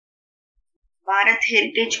Bharat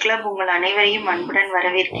heritage club உங்கள் அனைவரையும் அன்புடன்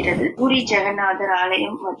வரவேற்கிறது. பூரி ஜெகநாதர்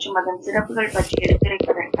ஆலயம் மற்றும் அதன் சிறப்புகள் பற்றி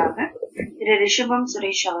எடுத்துரைப்பதற்காக திரு ரிஷபம்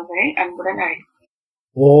சுரேஷ் அவர்களை அன்புடன் அழைக்கிறேன்.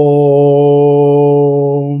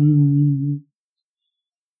 ஓம்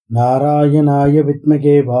நாராயணாய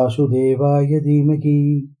வித்மகே வாசுதேவாய தீமகி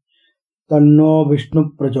தன்னோ விஷ்ணு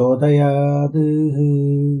பிரச்சோதயாது.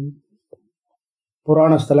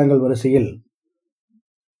 புராண ஸ்தலங்கள் வரிசையில்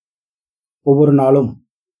ஒவ்வொரு நாளும்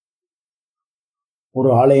ஒரு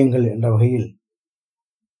ஆலயங்கள் என்ற வகையில்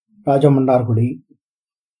ராஜமன்னார்குடி,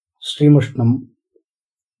 ஸ்ரீமுஷ்ணம்,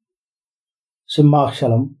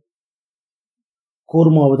 சிம்மாச்சலம்,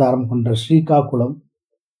 கூர்ம அவதாரம் கொண்ட ஸ்ரீகாக்குளம்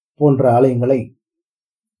போன்ற ஆலயங்களை,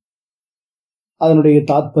 அதனுடைய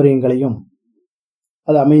தாத்பரியங்களையும்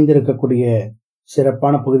அது அமைந்திருக்கக்கூடிய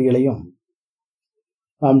சிறப்பான பகுதிகளையும்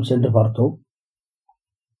நாம் சென்று பார்த்தோம்.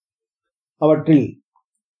 அவற்றில்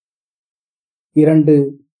 2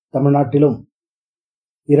 தமிழ்நாட்டிலும்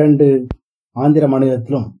 2 ஆந்திர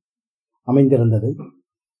மாநிலத்திலும் அமைந்திருந்தது.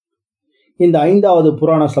 இந்த 5வது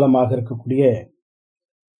புராண ஸ்தலமாக இருக்கக்கூடிய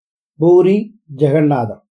பூரி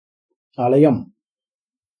ஜெகநாதர் ஆலயம்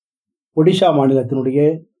ஒடிஷா மாநிலத்தினுடைய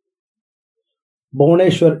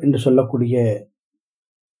புவனேஸ்வர் என்று சொல்லக்கூடிய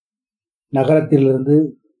நகரத்திலிருந்து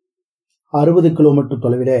 60 கிலோமீட்டர்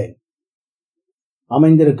தொலைவிலே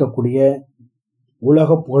அமைந்திருக்கக்கூடிய உலக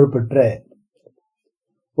புகழ்பெற்ற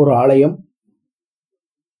ஒரு ஆலயம்.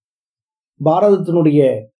 பாரதத்தினுடைய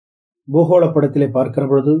பூகோள படத்திலே பார்க்கிற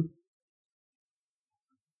பொழுது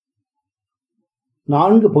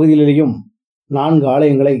 4 பகுதிகளிலேயும் 4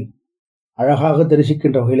 ஆலயங்களை அழகாக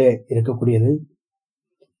தரிசிக்கின்ற வகையிலே இருக்கக்கூடியது.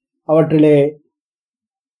 அவற்றிலே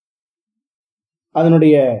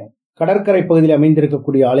அதனுடைய கடற்கரை பகுதியில்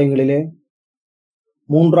அமைந்திருக்கக்கூடிய ஆலயங்களிலே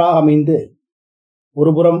 3ஆக அமைந்து,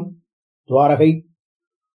 ஒருபுறம் துவாரகை,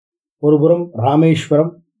 ஒருபுறம்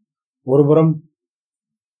ராமேஸ்வரம், ஒருபுறம்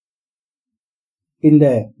இந்த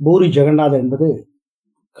பூரி ஜெகநாதர் என்பது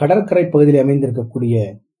கடற்கரை பகுதியில் அமைந்திருக்கக்கூடிய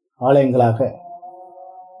ஆலயங்களாக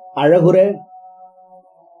அழகுற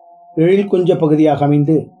எழில் கொஞ்ச பகுதியாக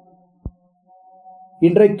அமைந்து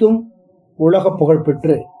இன்றைக்கும் உலக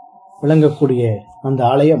புகழ்பெற்று விளங்கக்கூடிய அந்த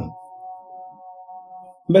ஆலயம்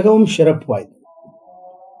மிகவும் சிறப்பு வாய்ந்தது.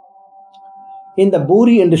 இந்த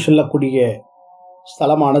பூரி என்று சொல்லக்கூடிய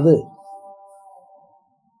ஸ்தலமானது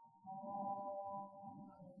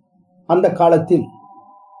அந்த காலத்தில்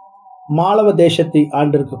மாளவ தேசத்தை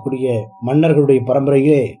ஆண்டிருக்கக்கூடிய மன்னர்களுடைய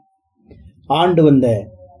பரம்பரையிலே ஆண்டு வந்த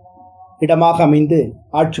இடமாக அமைந்து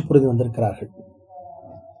ஆட்சி புரிந்து வந்திருக்கிறார்கள்.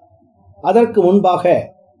 அதற்கு முன்பாக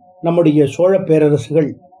நம்முடைய சோழ பேரரசுகள்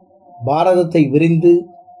பாரதத்தை விரிந்து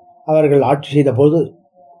அவர்கள் ஆட்சி செய்த போது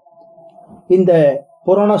இந்த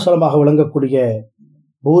புராண ஸ்தலமாக விளங்கக்கூடிய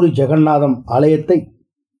பூரி ஜெகநாதம் ஆலயத்தை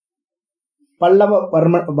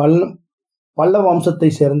பல்லவ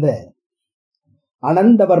வம்சத்தை சேர்ந்த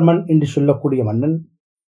அனந்தவர்மன் என்று சொல்லக்கூடிய மன்னன்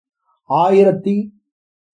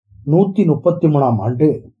 1133ஆம் ஆண்டு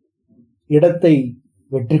இடத்தை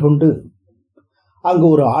வெற்றி கொண்டு அங்கு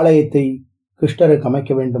ஒரு ஆலயத்தை கிருஷ்ணருக்கு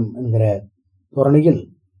அமைக்க வேண்டும் என்கிற தோரணையில்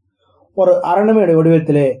ஒரு அரண்மனை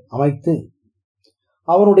வடிவத்திலே அமைத்து,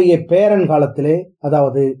 அவருடைய பேரன் காலத்திலே,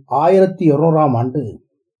 அதாவது 1200ஆம் ஆண்டு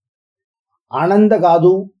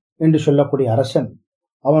அனந்தகாது என்று சொல்லக்கூடிய அரசன்,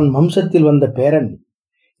 அவன் வம்சத்தில் வந்த பேரன்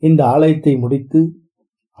இந்த ஆலயத்தை முடித்து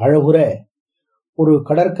அழகுற ஒரு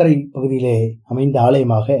கடற்கரை பகுதியிலே அமைந்த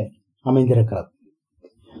ஆலயமாக அமைந்திருக்கிறது.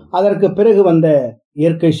 அதற்கு பிறகு வந்த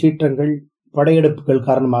இயற்கை சீற்றங்கள், படையெடுப்புகள்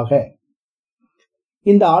காரணமாக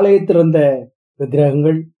இந்த ஆலயத்தில் இருந்த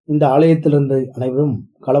விக்கிரகங்கள், இந்த ஆலயத்திலிருந்து அனைவரும்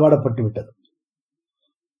களவாடப்பட்டு விட்டது.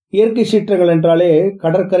 இயற்கை சீற்றங்கள் என்றாலே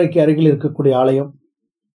கடற்கரைக்கு அருகில் இருக்கக்கூடிய ஆலயம்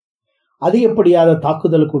அதிகப்படியாத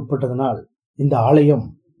தாக்குதலுக்கு உட்பட்டதனால் இந்த ஆலயம்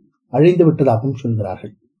அழிந்து விட்டதாகவும்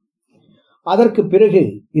சொல்கிறார்கள். அதற்கு பிறகு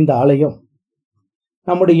இந்த ஆலயம்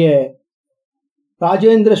நம்முடைய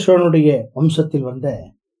ராஜேந்திர சோழனுடைய வம்சத்தில் வந்த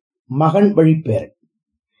மகன் வழிப்பேரன்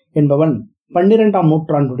என்பவன் 12ஆம்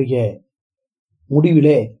நூற்றாண்டுடைய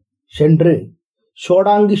முடிவிலே சென்று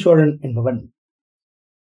சோடாங்கி சோழன் என்பவன்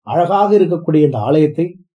அழகாக இருக்கக்கூடிய இந்த ஆலயத்தை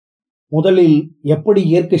முதலில் எப்படி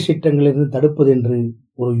இயற்கை சீற்றங்களிலிருந்து தடுப்பது என்று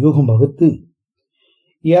ஒரு யூகம் வகுத்து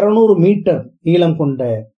 200 மீட்டர் நீளம் கொண்ட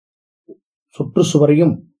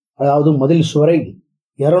சுற்றுச்சுவரையும், அதாவது மதில் சுவரை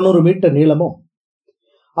 200 மீட்டர் நீளமும்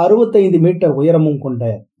 65 மீட்டர் உயரமும் கொண்ட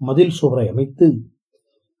மதில் சுவரை அமைத்து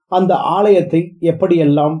அந்த ஆலயத்தை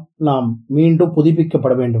எப்படியெல்லாம் நாம் மீண்டும்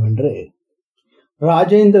புதுப்பிக்கப்பட வேண்டும் என்று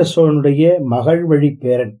ராஜேந்திர சோழனுடைய மகள் வழி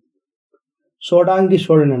பேரன் சோடாங்கி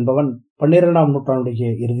சோழன் என்பவன் 12ஆம்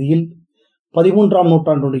நூற்றாண்டுடைய இறுதியில் 13ஆம்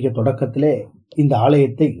நூற்றாண்டுடைய தொடக்கத்திலே இந்த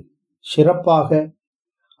ஆலயத்தை சிறப்பாக,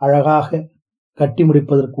 அழகாக கட்டி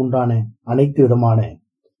முடிப்பதற்கு உண்டான அனைத்து விதமான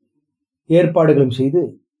ஏற்பாடுகளும் செய்து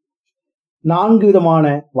 4 விதமான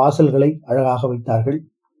வாசல்களை அழகாக வைத்தார்கள்.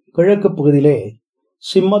 கிழக்கு பகுதியிலே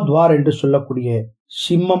சிம்மத்வார் என்று சொல்லக்கூடிய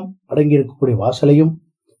சிம்மம் அடங்கியிருக்கக்கூடிய வாசலையும்,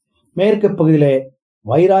 மேற்கு பகுதியிலே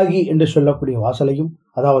வைராகி என்று சொல்லக்கூடிய வாசலையும்,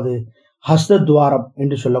 அதாவது ஹஸ்தத்வாரம்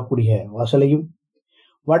என்று சொல்லக்கூடிய வாசலையும்,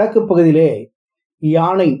 வடக்கு பகுதியிலே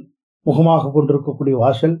யானை முகமாக கொண்டிருக்கக்கூடிய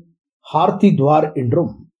வாசல் ஹார்த்தி துவார்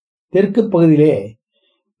என்றும், தெற்கு பகுதியிலே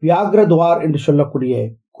வியாக்ரத்வார் என்று சொல்லக்கூடிய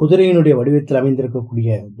குதிரையினுடைய வடிவத்தில் அமைந்திருக்கக்கூடிய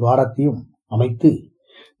துவாரத்தையும் அமைத்து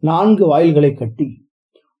 4 வாயில்களை கட்டி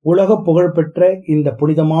உலக புகழ்பெற்ற இந்த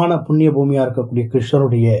புனிதமான புண்ணிய பூமியாக இருக்கக்கூடிய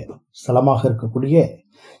கிருஷ்ணனுடைய ஸ்தலமாக இருக்கக்கூடிய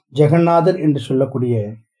ஜெகநாதர் என்று சொல்லக்கூடிய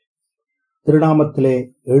திருநாமத்திலே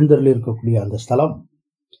எழுந்தருளி இருக்கக்கூடிய அந்த ஸ்தலம்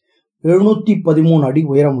 713 அடி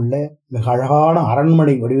உயரம் உள்ள மிக அழகான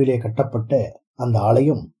அரண்மனை வடிவிலே கட்டப்பட்ட அந்த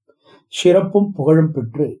ஆலயம் சிறப்பும் புகழும்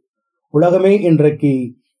பெற்று உலகமே இன்றைக்கு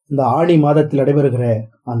இந்த ஆணி மாதத்தில் நடைபெறுகிற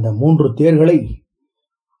அந்த 3 தேர்களை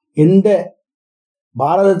எந்த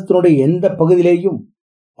பாரதத்தினுடைய எந்த பகுதியிலேயும்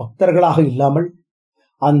பக்தர்களாக இல்லாமல்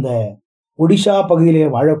அந்த ஒடிஷா பகுதியிலே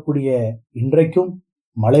வாழக்கூடிய இன்றைக்கும்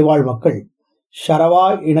மலைவாழ் மக்கள், ஷரவா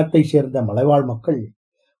இனத்தை சேர்ந்த மலைவாழ் மக்கள்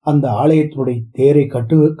அந்த ஆலயத்தினுடைய தேரை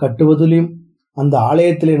கட்டுவதிலும், அந்த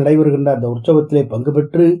ஆலயத்திலே நடைபெறுகின்ற அந்த உற்சவத்திலே பங்கு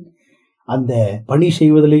பெற்று அந்த பணி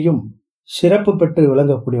செய்வதிலேயும் சிறப்பு பெற்று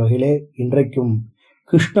விளங்கக்கூடிய வகையிலே இன்றைக்கும்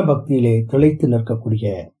கிருஷ்ண பக்தியிலே திளைத்து நிற்கக்கூடிய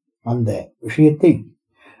அந்த விஷயத்தை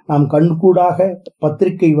நாம் கண்கூடாக,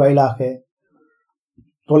 பத்திரிகை வாயிலாக,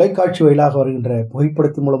 தொலைக்காட்சி வாயிலாக வருகின்ற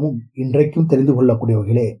புகைப்படத்தின் மூலமும் இன்றைக்கும் தெரிந்து கொள்ளக்கூடிய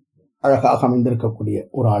வகையிலே அழகாக அமைந்திருக்கக்கூடிய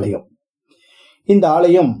ஒரு ஆலயம். இந்த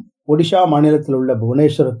ஆலயம் ஒடிஷா மாநிலத்தில் உள்ள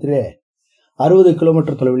புவனேஸ்வரத்திலே 60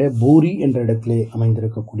 கிலோமீட்டர் தொலைவிலே பூரி என்ற இடத்திலே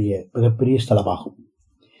அமைந்திருக்கக்கூடிய மிகப்பெரிய ஸ்தலமாகும்.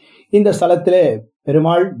 இந்த ஸ்தலத்திலே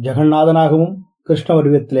பெருமாள் ஜெகநாதனாகவும், கிருஷ்ண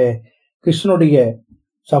வடிவத்திலே கிருஷ்ணனுடைய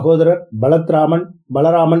சகோதரர்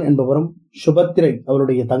பலராமன் என்பவரும், சுபத்திரை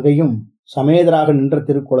அவருடைய தங்கையும் சமேதராக நின்ற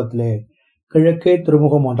திருக்கோலத்திலே கிழக்கே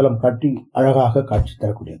திருமுக மண்டலம் காட்டி அழகாக காட்சி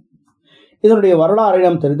தரக்கூடியது. இதனுடைய வரலாறை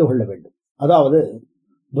நாம் தெரிந்து கொள்ள வேண்டும். அதாவது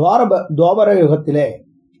துவாபர யுகத்திலே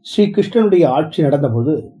ஸ்ரீ கிருஷ்ணனுடைய ஆட்சி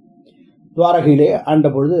நடந்தபோது, துவாரகையிலே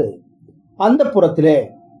ஆண்டபொழுது, அந்த புறத்திலே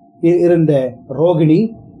இருந்த ரோகிணி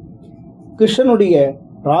கிருஷ்ணனுடைய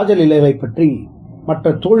ராஜலீலைகளை பற்றி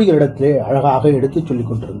மற்ற தோழிகளிடத்திலே அழகாக எடுத்து சொல்லிக்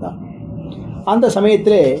கொண்டிருந்தார். அந்த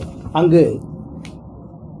சமயத்திலே அங்கு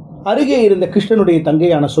அருகே இருந்த கிருஷ்ணனுடைய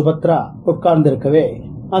தங்கையான சுபத்ரா உட்கார்ந்திருக்கவே,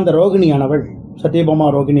 அந்த ரோகிணியானவள், சத்யபாமா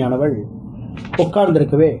ரோகிணியானவள்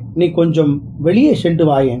உட்கார்ந்திருக்கவே, நீ கொஞ்சம் வெளியே சென்று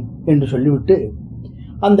வாயேன் என்று சொல்லிவிட்டு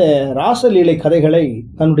அந்த ராசலீலை கதைகளை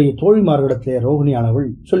தன்னுடைய தோழிமார்களிடத்திலே ரோகிணியானவள்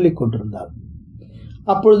சொல்லிக் கொண்டிருந்தாள்.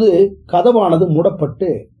 அப்பொழுது கதவானது மூடப்பட்டு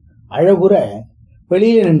அழகுற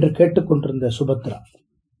வெளியே நின்று கேட்டுக்கொண்டிருந்த சுபத்ரா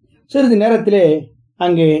சிறிது நேரத்திலே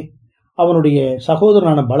அங்கே அவனுடைய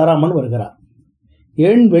சகோதரனான பலராமன் வருகிறார்.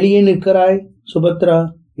 ஏன் வெளியே நிற்கிறாய் சுபத்ரா,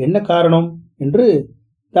 என்ன காரணம் என்று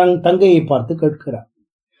தன் தங்கையை பார்த்து கேட்கிறார்.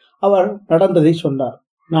 அவர் நடந்ததை சொன்னார்.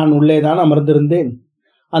 நான் உள்ளேதான் அமர்ந்திருந்தேன்.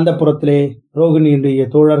 அந்த புறத்திலே ரோகிணியுடைய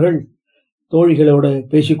தோழிகளோடு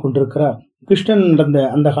பேசிக் கொண்டிருக்கிறார். கிருஷ்ணன் நடந்த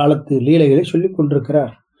அந்த காலத்து லீலைகளை சொல்லிக்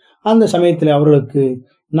கொண்டிருக்கிறார். அந்த சமயத்தில் அவர்களுக்கு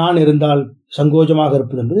நான் இருந்தால் சங்கோஜமாக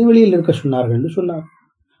இருப்பது என்பது வெளியில் இருக்க சொன்னார்கள் என்று சொன்னார்.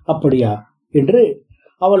 அப்படியா என்று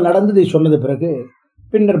அவள் நடந்ததை சொன்னது பிறகு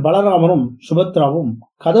பின்னர் பலராமனும் சுபத்ராவும்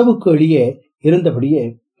கதவுக்கு வெளியே இருந்தபடியே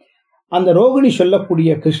அந்த ரோகிணி சொல்லக்கூடிய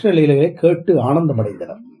கிருஷ்ண லீலைகளை கேட்டு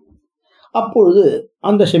ஆனந்தமடைந்தனர். அப்பொழுது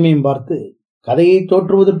அந்த சமயம் பார்த்து கதையை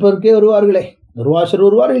தோற்றுவதற்கே வருவார்களே, துர்வாசர்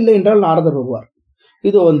வருவார், இல்லை என்றால் நாரதர் வருவார்.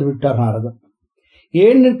 இதோ வந்து விட்டார் நாரதர்.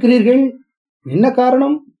 ஏன் நிற்கிறீர்கள், என்ன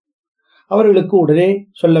காரணம்? அவர்களுக்கு உடனே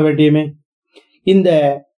சொல்ல வேண்டியமே. இந்த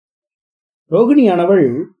ரோகிணியானவள்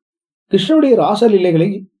கிருஷ்ணனுடைய ராசலீலைகளை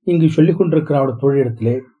இங்கு சொல்லிக் கொண்டிருக்கிறார்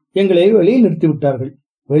தொழிலிடத்திலே. எங்களை வெளியில் நிறுத்திவிட்டார்கள்.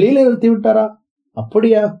 வெளியில் நிறுத்திவிட்டாரா?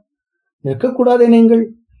 அப்படியா? நிற்கக்கூடாதே,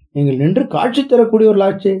 நீங்கள் நின்று காட்சி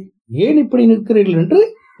தரக்கூடியவர்களாச்சே, ஏன் இப்படி நிற்கிறீர்கள் என்று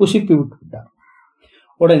உசிப்பி விட்டு விட்டார்.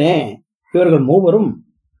 உடனே இவர்கள் மூவரும்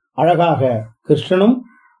அழகாக, கிருஷ்ணனும்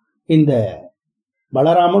இந்த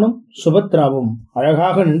பலராமனும் சுபத்ராவும்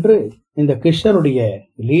அழகாக நின்று இந்த கிருஷ்ணருடைய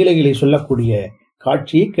லீலைகளை சொல்லக்கூடிய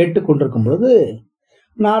காட்சியை கேட்டுக்கொண்டிருக்கும் பொழுது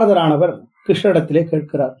நாரதரானவர் கிருஷ்ணரிடத்திலே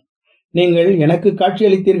கேட்கிறார். நீங்கள் எனக்கு காட்சி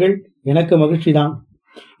அளித்தீர்கள், எனக்கு மகிழ்ச்சிதான்.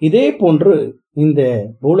 இதே போன்று இந்த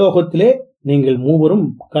பூலோகத்திலே நீங்கள் மூவரும்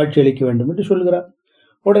காட்சி அளிக்க வேண்டும் என்று சொல்கிறார்.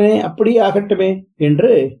 உடனே அப்படியே ஆகட்டுமே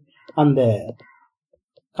என்று அந்த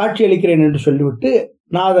காட்சி அளிக்கிறேன் என்று சொல்லிவிட்டு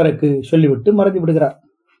நாரதருக்கு சொல்லிவிட்டு மறந்து விடுகிறார்.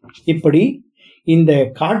 இப்படி இந்த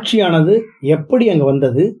காட்சியானது எப்படி அங்கு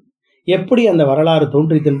வந்தது, எப்படி அந்த வரலாறு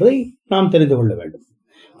தோன்றியது என்பதை நாம் தெரிந்து கொள்ள வேண்டும்.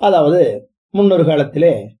 அதாவது முன்னொரு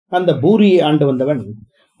காலத்திலே அந்த பூரியை ஆண்டு வந்தவன்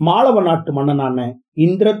மாளவ நாட்டு மன்னனான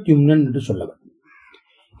இந்திரத்யும்னன் என்று சொல்லவன்.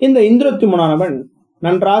 இந்த இந்திரத்யும்னானவன்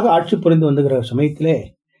நன்றாக ஆட்சி புரிந்து வந்துகிற சமயத்திலே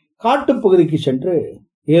காட்டுப்பகுதிக்கு சென்று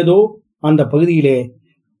ஏதோ அந்த பகுதியிலே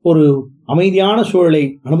ஒரு அமைதியான சூழலை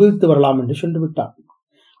அனுபவித்து வரலாம் என்று சென்று விட்டான்.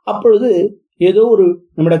 அப்பொழுது ஏதோ ஒரு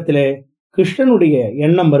நிமிடத்திலே கிருஷ்ணனுடைய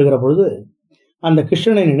எண்ணம் வருகிற பொழுது அந்த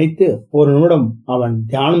கிருஷ்ணனை நினைத்து ஒரு நிமிடம் அவன்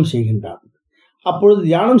தியானம் செய்கின்றான். அப்பொழுது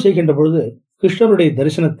தியானம் செய்கின்ற பொழுது கிருஷ்ணனுடைய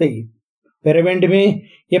தரிசனத்தை பெற வேண்டுமே,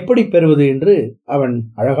 எப்படி பெறுவது என்று அவன்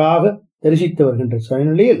அழகாக தரிசித்து வருகின்ற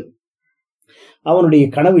சூழ்நிலையில் அவனுடைய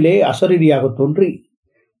கனவிலே அசரீரியாக தோன்றி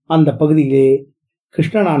அந்த பகுதியிலே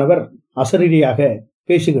கிருஷ்ணனானவர் அசரீரியாக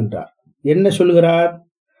பேசுகின்றார். என்ன சொல்கிறார்?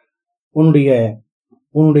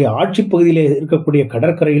 உன்னுடைய ஆட்சி பகுதியிலே இருக்கக்கூடிய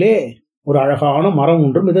கடற்கரையிலே ஒரு அழகான மரம்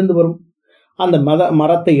ஒன்று மிதந்து வரும். அந்த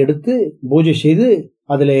மரத்தை எடுத்து பூஜை செய்து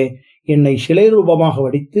அதிலே என்னை சிலை ரூபமாக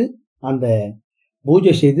வடித்து அந்த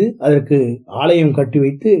பூஜை செய்து அதற்கு ஆலயம் கட்டி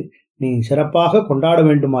வைத்து நீ சிறப்பாக கொண்டாட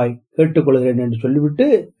வேண்டுமாய் கேட்டுக்கொள்கிறேன் என்று சொல்லிவிட்டு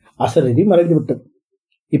அசரீரி மறைந்து விட்டது.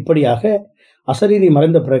 இப்படியாக அசரீரி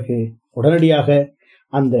மறைந்த பிறகு உடனடியாக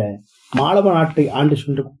அந்த மாளவ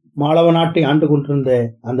நாட்டை ஆண்டு கொண்டிருந்த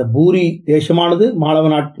அந்த பூரி தேசமானது மாளவ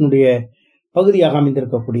நாட்டினுடைய பகுதியாக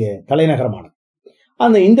அமைந்திருக்கக்கூடிய தலைநகரமானது.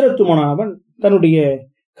 அந்த இந்திரத்யும்னன் தன்னுடைய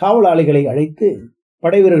காவலாளிகளை அழைத்து,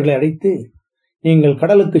 படை வீரர்களை அழைத்து, நீங்கள்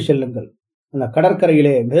கடலுக்கு செல்லுங்கள், அந்த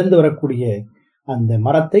கடற்கரையிலே மிதந்து வரக்கூடிய அந்த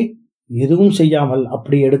மரத்தை எதுவும் செய்யாமல்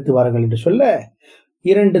அப்படி எடுத்து வாருங்கள் என்று சொல்ல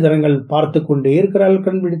 2 தினங்கள் பார்த்து கொண்டே இருக்கிறார்கள்.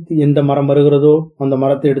 கண்பிடித்து எந்த மரம் வருகிறதோ அந்த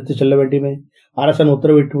மரத்தை எடுத்து செல்ல வேண்டுமே, அரசன்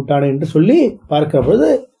உத்தரவிட்டு விட்டானே என்று சொல்லி பார்க்கிற பொழுது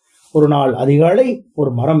ஒரு நாள் அதிகாலை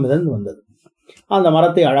ஒரு மரம் மிதந்து வந்தது. அந்த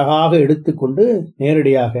மரத்தை அழகாக எடுத்துக்கொண்டு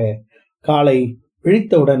நேரடியாக காலை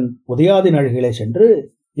விழித்தவுடன் உதயாதி நாழிகளே சென்று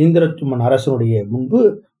இந்திரத்யும்னன் அரசனுடைய முன்பு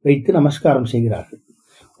வைத்து நமஸ்காரம் செய்கிறார்கள்.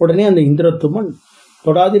 உடனே அந்த இந்திரத்யும்னன்,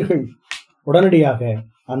 தொடாதீர்கள், உடனடியாக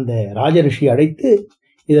அந்த ராஜரிஷி அழைத்து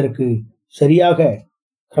இதற்கு சரியாக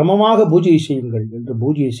கிரமமாக பூஜை செய்யுங்கள் என்று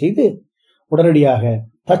பூஜையை செய்து உடனடியாக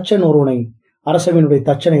தச்சன் ஒருவனை, அரசவினுடைய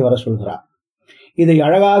தச்சனை வர சொல்கிறார். இதை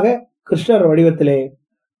அழகாக கிருஷ்ணர் வடிவத்திலே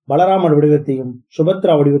பலராமர் வடிவத்தையும்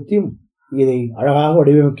சுபத்ரா வடிவத்தையும் இதை அழகாக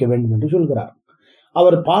வடிவமைக்க வேண்டும் என்று சொல்கிறார்.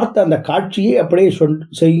 அவர் பார்த்த அந்த காட்சியை அப்படியே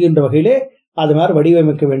செய்கின்ற வகையிலே அது மாதிரி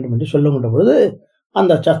வடிவமைக்க வேண்டும் என்று சொல்லுகின்ற பொழுது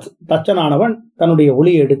அந்த தச்சனானவன் தன்னுடைய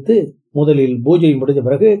ஒளியை எடுத்து முதலில் பூஜை முடிந்த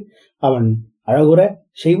பிறகு அவன் அழகுற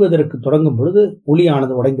செய்வதற்கு தொடங்கும் பொழுது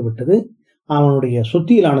ஒளியானது உடைந்து விட்டது. அவனுடைய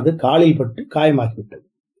சுத்தியிலானது காலில் பட்டு காயமாகிவிட்டது.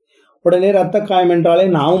 உடனே ரத்த காயம் என்றாலே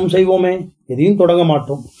நாமும் செய்வோமே, எதையும் தொடங்க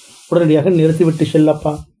மாட்டோம், உடனடியாக நிறுத்திவிட்டு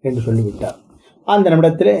செல்லப்பா என்று சொல்லிவிட்டார். அந்த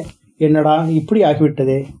நிமிடத்திலே என்னடா இப்படி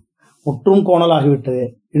ஆகிவிட்டதே, முற்றும் கோணல் ஆகிவிட்டதே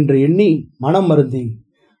என்று எண்ணி மனம் வருந்தி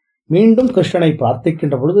மீண்டும் கிருஷ்ணனை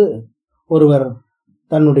பிரார்த்திக்கின்ற பொழுது ஒருவர்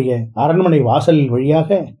தன்னுடைய அரண்மனை வாசலில்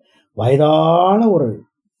வழியாக வயதான ஒரு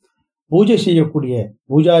பூஜை செய்யக்கூடிய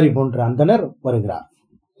பூஜாரி போன்ற அந்தனர் வருகிறார்.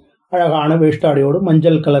 அழகான வேஷ்டாடையோடு,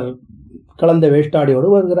 மஞ்சள் கலர் கலந்த வேஷ்டாடையோடு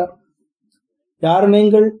வருகிறார். யார்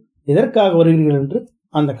நீங்கள், எதற்காக வருகிறீர்கள் என்று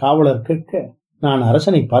அந்த காவலர் கேட்க, நான்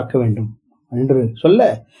அரசனை பார்க்க வேண்டும் என்று சொல்ல,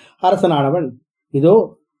 அரசனானவன் இதோ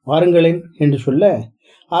வாருங்களேன் என்று சொல்ல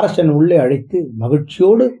அரசன் உள்ளே அழைத்து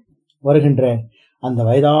மகிழ்ச்சியோடு வருகின்ற அந்த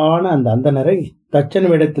வயதான அந்த அந்தனரை, தச்சன்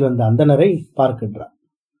வேடத்தில் வந்த அந்தனரை பார்க்கின்றார்.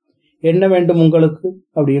 என்ன வேண்டும் உங்களுக்கு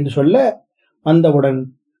அப்படி என்று சொல்ல, வந்தவுடன்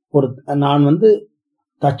நான்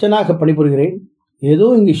தச்சனாக பணிபுரிகிறேன், ஏதோ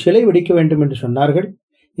இங்கு சிலை வெடிக்க வேண்டும் என்று சொன்னார்கள்,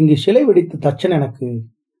 இங்கு சிலை வெடித்து தச்சன் எனக்கு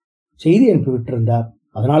செய்தி அனுப்பிவிட்டிருந்தார்,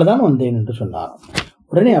 அதனால தான் வந்தேன் என்று சொன்னார்.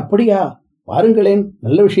 உடனே அப்படியா, வாருங்களேன்,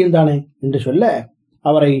 நல்ல விஷயம்தானே என்று சொல்ல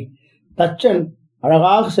அவரை தச்சன்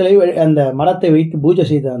அழகாக சிலை அந்த மரத்தை வைத்து பூஜை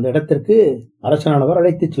செய்த அந்த இடத்திற்கு அரசனானவர்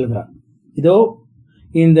அழைத்து செல்கிறார். இதோ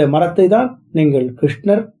இந்த மரத்தை தான் நீங்கள்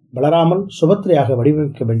கிருஷ்ணர், பலராமன், சுபத்ரையாக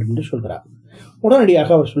வடிவமைக்க வேண்டும் என்று சொல்கிறார்.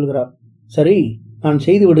 உடனடியாக அவர் சொல்கிறார், சரி நான்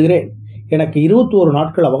செய்து விடுகிறேன், எனக்கு 21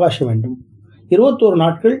 நாட்கள் அவகாசம் வேண்டும், 21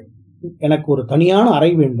 நாட்கள் எனக்கு ஒரு தனியான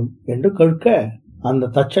அறை வேண்டும் என்று கேட்க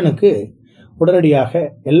அந்த தச்சனுக்கு உடனடியாக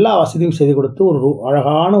எல்லா வசதியும் செய்து கொடுத்து ஒரு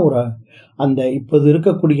அழகான ஒரு அந்த இப்போது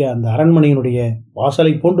இருக்கக்கூடிய அந்த அரண்மனையினுடைய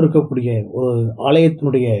வாசலை போன்று இருக்கக்கூடிய ஒரு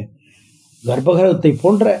ஆலயத்தினுடைய கர்ப்பகிரகத்தை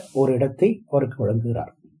போன்ற ஒரு இடத்தை அவருக்கு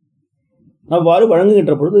வழங்குகிறார். அவ்வாறு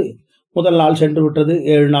வழங்குகின்ற பொழுது முதல் நாள் சென்று விட்டது,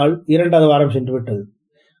 7 நாள், 2வது வாரம் சென்று விட்டது.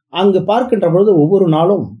 அங்கு பார்க்கின்ற பொழுது ஒவ்வொரு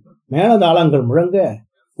நாளும் மேளதாளங்கள் முழங்க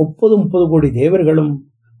 30 கோடி தேவர்களும்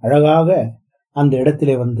அழகாக அந்த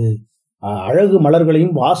இடத்திலே வந்து அழகு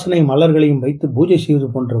மலர்களையும் வாசனை மலர்களையும் வைத்து பூஜை செய்வது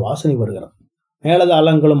போன்ற வாசனை வருகிறது.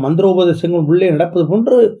 மேளதாளங்களும் மந்திரோபதேசங்களும் உள்ளே நடப்பது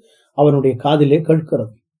போன்று அவனுடைய காதிலே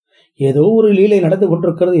கேட்கிறது. ஏதோ ஒரு லீலை நடந்து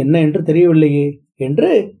கொண்டிருக்கிறது, என்ன என்று தெரியவில்லையே என்று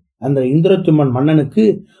அந்த இந்திரத்யும்மன் மன்னனுக்கு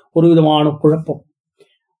ஒரு விதமான குழப்பம்.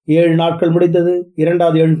 7 நாட்கள் முடிந்தது,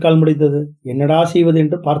 2வது 7 நாட்கள் முடிந்தது, என்னடா செய்வது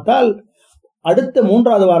என்று பார்த்தால் அடுத்த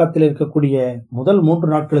 3வது வாரத்தில் இருக்கக்கூடிய முதல் 3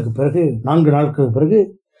 நாட்களுக்கு பிறகு 4 நாட்களுக்கு பிறகு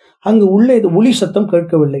அங்கு உள்ளே ஒளி சத்தம்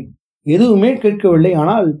கேட்கவில்லை, எதுவுமே கேட்கவில்லை.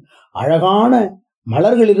 ஆனால் அழகான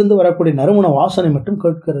மலர்களிலிருந்து வரக்கூடிய நறுமண வாசனை மட்டும்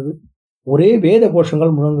கேட்கிறது. ஒரே வேத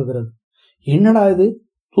கோஷங்கள் முழங்குகிறது. என்னடா இது,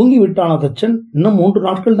 தூங்கி விட்டான தச்சன், இன்னும் 3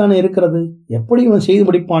 நாட்கள் தானே இருக்கிறது, எப்படி இவன் செய்து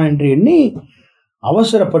முடிப்பான் என்று எண்ணி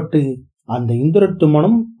அவசரப்பட்டு அந்த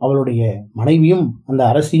இந்திரத்தும்மனும் அவளுடைய மனைவியும் அந்த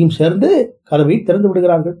அரசியும் சேர்ந்து கதவை திறந்து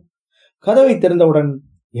விடுகிறார்கள். கதவை திறந்தவுடன்,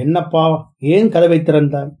 என்னப்பா, ஏன் கதவை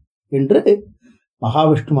திறந்தாய் என்று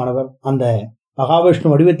மகாவிஷ்ணுவானவர் அந்த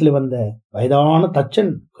மகாவிஷ்ணு வடிவத்தில் வந்த வயதான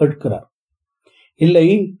தச்சன் கேட்கிறார். இல்லை,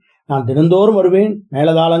 நான் தினந்தோறும் வருவேன்,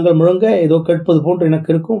 மேலதாளங்கள் முழங்க ஏதோ கேட்பது போன்று எனக்கு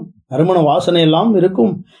இருக்கும், நறுமண வாசனை எல்லாம்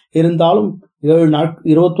இருக்கும், இருந்தாலும்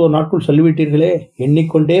 21 நாட்கள் சொல்லிவிட்டீர்களே,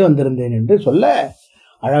 எண்ணிக்கொண்டே வந்திருந்தேன் என்று சொல்ல,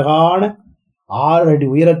 அழகான 6 அடி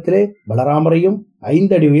உயரத்திலே பலராமரையும்,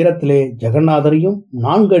 5 அடி உயரத்திலே ஜெகநாதரையும்,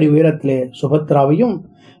 4 அடி உயரத்திலே சுபத்ராவையும்,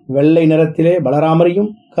 வெள்ளை நிறத்திலே பலராமரையும்,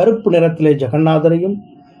 கருப்பு நிறத்திலே ஜெகநாதரையும்,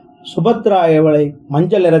 சுபத்ராயவளை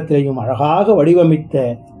மஞ்சள் நிறத்திலேயும் அழகாக வடிவமைத்த,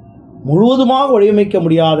 முழுவதுமாக வடிவமைக்க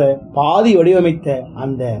முடியாத பாதி வடிவமைத்த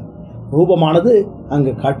அந்த ரூபமானது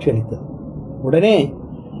அங்கு காட்சியளித்தது. உடனே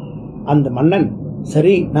அந்த மன்னன்,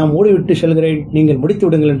 சரி, நான் மூடிவிட்டு செல்கிறேன், நீங்கள் முடித்து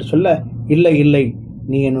விடுங்கள் என்று சொல்ல, இல்லை இல்லை,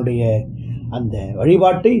 நீ என்னுடைய அந்த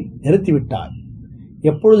வழிபாட்டை நிறுத்திவிட்டாய்.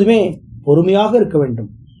 எப்பொழுதுமே பொறுமையாக இருக்க வேண்டும்,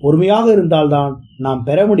 பொறுமையாக இருந்தால்தான் நாம்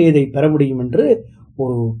பெற முடியதை பெற முடியும் என்று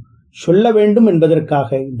ஒரு சொல்ல வேண்டும் என்பதற்காக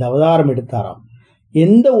இந்த அவதாரம் எடுத்தாராம்.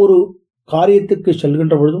 எந்த ஒரு காரியத்துக்கு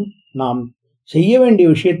செல்கின்ற பொழுதும் நாம் செய்ய வேண்டிய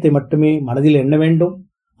விஷயத்தை மட்டுமே மனதில் எண்ண வேண்டும்.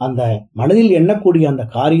 அந்த மனதில் எண்ணக்கூடிய அந்த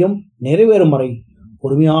காரியம் நிறைவேறும் வரை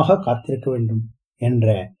பொறுமையாக காத்திருக்க வேண்டும்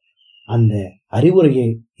என்ற அந்த அறிவுரையை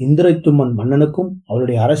இந்திரத்யும்மன் மன்னனுக்கும்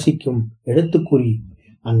அவருடைய அரசிக்கும் எடுத்து கூறி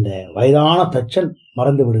அந்த வயதான தச்சன்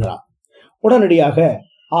மறந்து விடுகிறார். உடனடியாக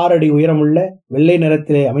 6 அடி உயரமுள்ள வெள்ளை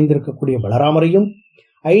நிறத்திலே அமைந்திருக்கக்கூடிய பலராமரையும்,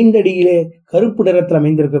 5 அடியிலே கருப்பு நிறத்தில்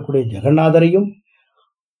அமைந்திருக்கக்கூடிய ஜெகநாதரையும்,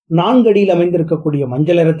 4 அடியில் அமைந்திருக்கக்கூடிய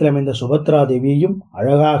மஞ்சள் நிறத்தில் அமைந்த சுபத்ரா தேவியையும்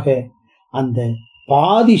அழகாக அந்த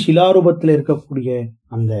பாதி சிலாரூபத்தில் இருக்கக்கூடிய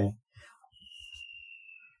அந்த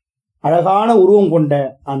அழகான உருவம் கொண்ட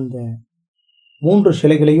அந்த 3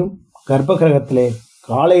 சிலைகளையும் கர்ப்பகிரகத்திலே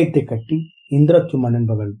ஆலயத்தை கட்டி இந்திரத்யும்மன்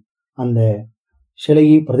என்பவன் அந்த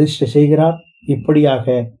சிலையை பிரதிஷ்டை செய்கிறார்.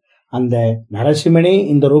 இப்படியாக அந்த நரசிம்மனே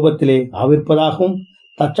இந்த ரூபத்திலே ஆவிர்ப்பதாகவும்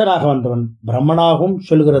தச்சனாக வந்தவன் பிரம்மனாகவும்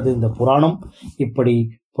சொல்கிறது இந்த புராணம். இப்படி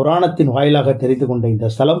புராணத்தின் வாயிலாக தெரிந்து கொண்ட இந்த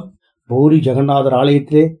ஸ்தலம் பூரி ஜெகநாதர்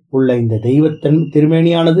ஆலயத்திலே உள்ள இந்த தெய்வத்தின்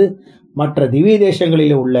திருமேனியானது மற்ற திவ்ய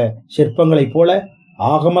தேசங்களிலே உள்ள சிற்பங்களைப் போல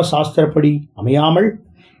ஆகம சாஸ்திரப்படி அமையாமல்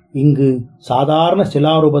இங்கு சாதாரண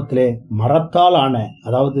சிலாரூபத்திலே மரத்தால் ஆன,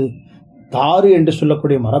 அதாவது தாரு என்று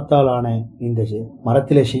சொல்லக்கூடிய மரத்தால் ஆன இந்த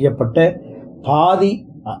மரத்திலே செய்யப்பட்ட பாதி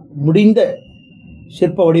முடிந்த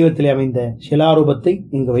சிற்ப வடிவத்திலே அமைந்த சிலாரூபத்தை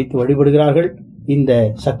இங்கு வைத்து வழிபடுகிறார்கள். இந்த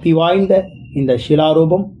சக்தி வாய்ந்த இந்த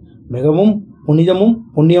சிலாரூபம் மிகவும் புனிதமும்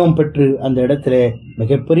புண்ணியமும் பெற்று அந்த இடத்திலே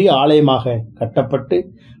மிகப்பெரிய ஆலயமாக கட்டப்பட்டு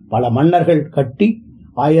பல மன்னர்கள் கட்டி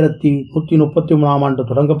 1133ஆம் ஆண்டு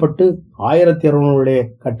தொடங்கப்பட்டு 1200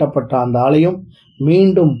 கட்டப்பட்ட அந்த ஆலயம்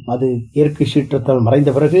மீண்டும் அது இயற்கை சீற்றத்தால்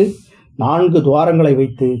மறைந்த பிறகு 4 துவாரங்களை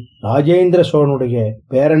வைத்து ராஜேந்திர சோழனுடைய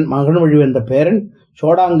பேரன் மகன் வழி வந்த பேரன்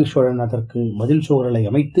சோடாங்கி சோழன் அதற்கு மதில் சுவர்களை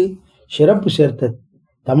அமைத்து சிறப்பு சேர்த்த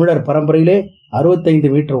தமிழர் பரம்பரையிலே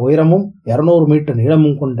 65 மீட்டர் உயரமும் 200 மீட்டர்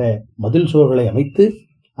நீளமும் கொண்ட மதில் சுவர்களை அமைத்து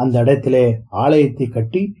அந்த இடத்திலே ஆலயத்தை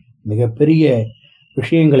கட்டி மிகப்பெரிய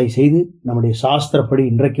விஷயங்களை செய்து நம்முடைய சாஸ்திரப்படி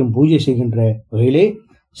இன்றைக்கும் பூஜை செய்கின்ற வகையிலே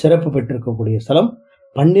சிறப்பு பெற்றிருக்கக்கூடிய ஸ்தலம்.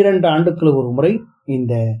 12 ஆண்டுகளுக்கு ஒரு முறை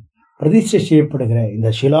இந்த பிரதிஷ்டை செய்யப்படுகிற இந்த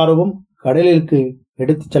சிலாரூபம் கடலிற்கு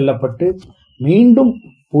எடுத்து செல்லப்பட்டு மீண்டும்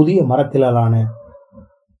புதிய மரத்திலான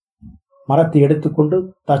மரத்தை எடுத்துக்கொண்டு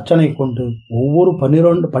தச்சனை கொண்டு ஒவ்வொரு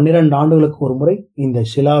 12 ஆண்டுகளுக்கு ஒரு முறை இந்த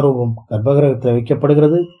சிலாரூபம் கர்ப்பகிரகத்தில்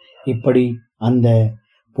வைக்கப்படுகிறது. இப்படி அந்த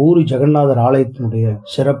பூரி ஜெகநாதர் ஆலயத்தினுடைய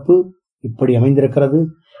சிறப்பு இப்படி அமைந்திருக்கிறது.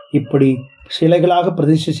 இப்படி சிலைகளாக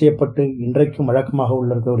பிரதிஷ்டை செய்யப்பட்டு இன்றைக்கும் வழக்கமாக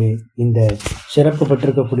உள்ளக்கூடிய இந்த சிறப்பு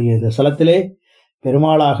பெற்றிருக்கக்கூடிய இந்த ஸ்தலத்திலே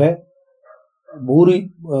பெருமாளாக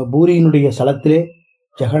பூரியினுடைய ஸ்தலத்திலே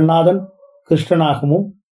ஜெகநாதன் கிருஷ்ணனாகவும்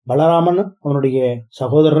பலராமன் அவனுடைய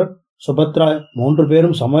சகோதரர் சுபத்ரா 3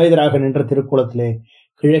 பேரும் சமவேதராக நின்ற திருக்குளத்திலே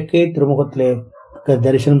கிழக்கே திருமுகத்திலே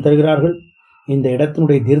தரிசனம் தருகிறார்கள். இந்த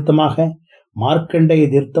இடத்தினுடைய தீர்த்தமாக மார்க்கண்டேய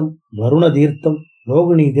தீர்த்தம், வருண தீர்த்தம்,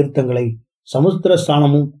 ரோகிணி தீர்த்தங்களை சமுத்திர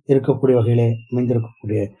ஸ்தானமும் இருக்கக்கூடிய வகையிலே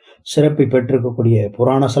அமைந்திருக்கக்கூடிய சிறப்பை பெற்றிருக்கக்கூடிய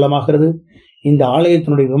புராண ஸ்தலமாகிறது. இந்த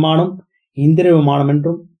ஆலயத்தினுடைய விமானம் இந்திர விமானம்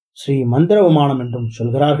என்றும் ஸ்ரீ மந்திர விமானம் என்றும்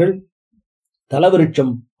சொல்கிறார்கள்.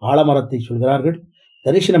 தலவிருட்சம் ஆலமரத்தை சொல்கிறார்கள்.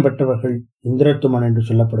 தரிசனம் பெற்றவர்கள் இந்திரத்துமன் என்று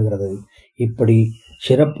சொல்லப்படுகிறது. இப்படி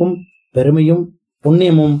சிறப்பும் பெருமையும்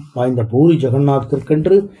புண்ணியமும் வாய்ந்த பூரி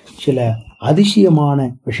ஜெகநாதத்திற்கென்று சில அதிசயமான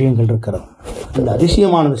விஷயங்கள் இருக்கிறது. அந்த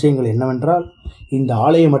அதிசயமான விஷயங்கள் என்னவென்றால், இந்த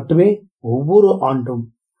ஆலயம் மட்டுமே ஒவ்வொரு ஆண்டும்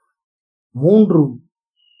 3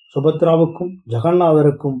 சுபத்ராவுக்கும்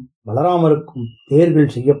ஜெகநாதருக்கும் பலராமருக்கும்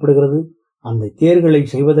தேர்கள் செய்யப்படுகிறது. அந்த தேர்களை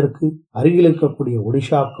செய்வதற்கு அருகில் இருக்கக்கூடிய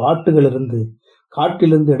ஒடிஷா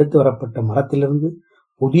காட்டிலிருந்து எடுத்து வரப்பட்ட மரத்திலிருந்து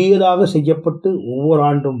புதியதாக செய்யப்பட்டு ஒவ்வொரு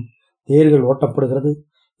ஆண்டும் தேர்கள் ஓட்டப்படுகிறது.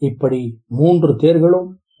 இப்படி 3 தேர்களும்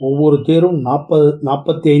ஒவ்வொரு தேரும்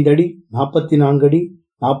 45 அடி, 44 அடி,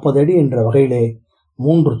 40 அடி என்ற வகையிலே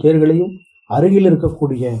 3 தேர்களையும் அருகில்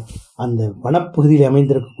இருக்கக்கூடிய அந்த வனப்பகுதியில்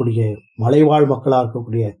அமைந்திருக்கக்கூடிய மலைவாழ் மக்களாக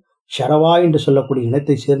இருக்கக்கூடிய ஷரவா என்று சொல்லக்கூடிய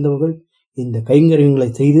இனத்தை சேர்ந்தவர்கள் இந்த கைங்கரியங்களை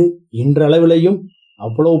செய்து இன்றளவிலையும்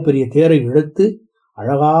அவ்வளவு பெரிய தேரை இழுத்து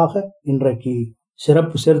அழகாக இன்றைக்கு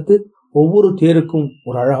சிறப்பு சேர்த்து ஒவ்வொரு தேருக்கும்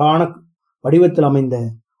ஒரு அழகான வடிவத்தில் அமைந்த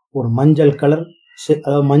ஒரு மஞ்சள் கலர்,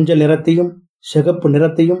 அதாவது மஞ்சள் நிறத்தையும் சிகப்பு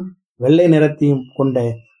நிறத்தையும் வெள்ளை நிறத்தையும் கொண்ட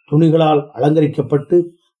துணிகளால் அலங்கரிக்கப்பட்டு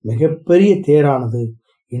மிகப்பெரிய தேரானது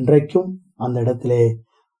இன்றைக்கும் அந்த இடத்திலே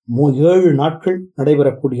 7 நாட்கள்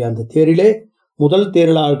நடைபெறக்கூடிய அந்த தேரிலே முதல்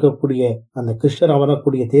தேரிலாக இருக்கக்கூடிய அந்த கிருஷ்ணர்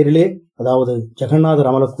அமரக்கூடிய தேரிலே, அதாவது ஜெகநாதர்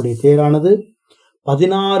அமரக்கூடிய தேரானது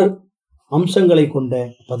 16 அம்சங்களை கொண்ட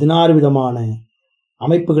 16 விதமான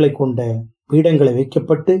அமைப்புகளை கொண்ட பீடங்களை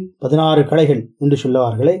வைக்கப்பட்டு 16 கலைகள் என்று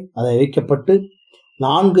சொல்லுவார்களே, அதை வைக்கப்பட்டு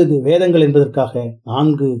 4 வேதங்கள் என்பதற்காக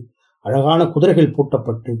 4 அழகான குதிரைகள்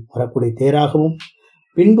பூட்டப்பட்டு வரக்கூடிய தேராகவும்,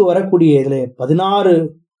 பின்பு வரக்கூடிய இதில் 16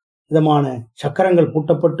 விதமான சக்கரங்கள்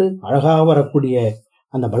பூட்டப்பட்டு அழகாக வரக்கூடிய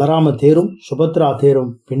அந்த பலராம தேரும் சுபத்ரா தேரும்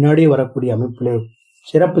பின்னாடி வரக்கூடிய அமைப்பிலே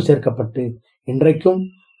சிறப்பு சேர்க்கப்பட்டு இன்றைக்கும்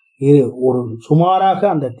ஒரு சுமாராக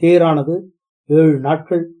அந்த தேரானது 7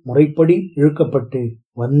 நாட்கள் முறைப்படி இழுக்கப்பட்டு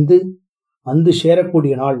வந்து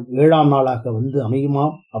சேரக்கூடிய நாள் 7ஆம் நாளாக வந்து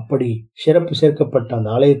அமையுமாம். அப்படி சிறப்பு சேர்க்கப்பட்ட அந்த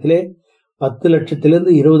ஆலயத்திலே 10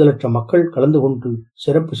 லட்சத்திலிருந்து 20 லட்சம் மக்கள் கலந்து கொண்டு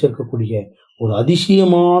சிறப்பு சேர்க்கக்கூடிய ஒரு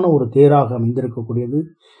அதிசயமான ஒரு தேராக அமைந்திருக்கக்கூடியது.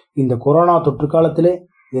 இந்த கொரோனா தொற்று காலத்திலே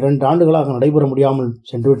 2 ஆண்டுகளாக நடைபெற முடியாமல்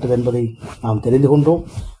சென்றுவிட்டது என்பதை நாம் தெரிந்து கொண்டோம்.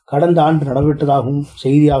 கடந்த ஆண்டு நடைபெற்றதாகவும்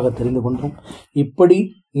செய்தியாக தெரிந்து கொண்டோம். இப்படி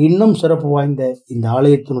இன்னும் சிறப்பு வாய்ந்த இந்த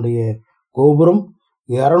ஆலயத்தினுடைய கோபுரம்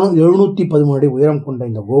 713 அடி உயரம் கொண்ட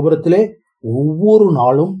இந்த கோபுரத்திலே ஒவ்வொரு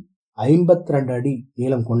நாளும் 52 அடி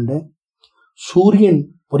நீளம் கொண்ட சூரியன்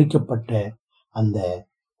பொறிக்கப்பட்ட அந்த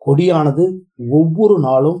கொடியானது ஒவ்வொரு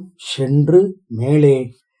நாளும் சென்று மேலே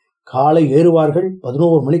காலை ஏறுவார்கள்.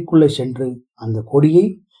 11 மணிக்குள்ளே சென்று அந்த கொடியை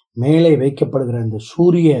மேலே வைக்கப்படுகிற அந்த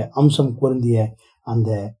சூரிய அம்சம் பொருந்திய அந்த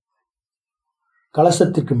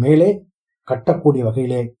கலசத்திற்கு மேலே கட்டக்கூடிய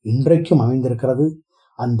வகையிலே இன்றைக்கும் அமைந்திருக்கிறது.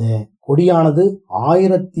 அந்த கொடியானது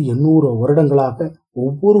 1800 வருடங்களாக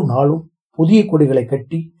ஒவ்வொரு நாளும் புதிய கொடிகளை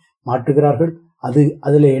கட்டி மாற்றுகிறார்கள்.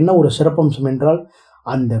 அதில் என்ன ஒரு சிறப்பம்சம் என்றால்,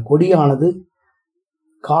 அந்த கொடியானது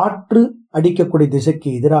காற்று அடிக்கக்கூடிய திசைக்கு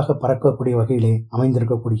எதிராக பறக்கக்கூடிய வகையிலே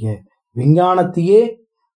அமைந்திருக்கக்கூடிய விஞ்ஞானத்தையே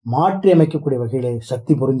மாற்றி அமைக்கக்கூடிய வகையிலே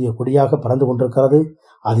சக்தி பொருந்திய கொடியாக பறந்து கொண்டிருக்கிறது.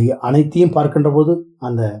 அது அனைத்தையும் பார்க்கின்ற போது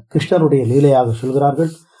அந்த கிருஷ்ணருடைய லீலையாக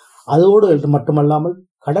சொல்கிறார்கள். அதோடு மட்டுமல்லாமல்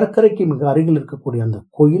கடற்கரைக்கு மிக அருகில் இருக்கக்கூடிய அந்த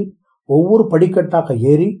கோயில் ஒவ்வொரு படிக்கட்டாக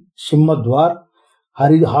ஏறி சிம்மத்வார்,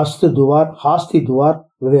 ஹாஸ்தி துவார்,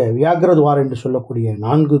 வியாகிர துவார் என்று சொல்லக்கூடிய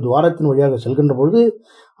 4 துவாரத்தின் வழியாக செல்கின்ற பொழுது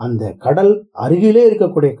அந்த கடல் அருகிலே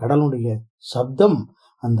இருக்கக்கூடிய கடலுடைய சப்தம்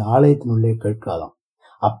அந்த ஆலயத்தினுள்ளே கேட்காதாம்.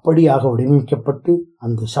 அப்படியாக வடிவமைக்கப்பட்டு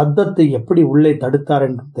அந்த சப்தத்தை எப்படி உள்ளே தடுத்தார்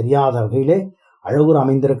என்று தெரியாத வகையிலே அழகுற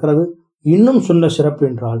அமைந்திருக்கிறது. இன்னும் சொன்ன சிறப்பு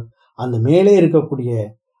என்றால், அந்த மேலே இருக்கக்கூடிய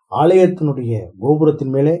ஆலயத்தினுடைய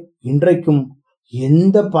கோபுரத்தின் மேலே இன்றைக்கும்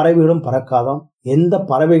எந்த பறவைகளும் பறக்காதாம். எந்த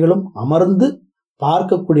பறவைகளும் அமர்ந்து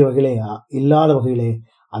பார்க்கக்கூடிய வகையிலே இல்லாத வகையிலே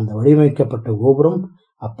அந்த வடிவமைக்கப்பட்ட கோபுரம்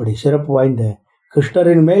அப்படி சிறப்பு வாய்ந்த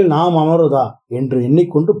கிருஷ்ணரின் மேல் நாம் அமருவதா என்று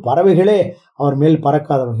எண்ணிக்கொண்டு பறவைகளே அவர் மேல்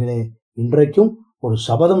பறக்காத வகையிலே இன்றைக்கும் ஒரு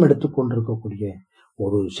சபதம் எடுத்துக்கொண்டிருக்கக்கூடிய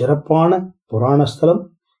ஒரு சிறப்பான புராண ஸ்தலம்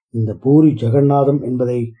இந்த பூரி ஜெகநாதம்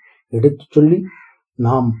என்பதை எடுத்து சொல்லி,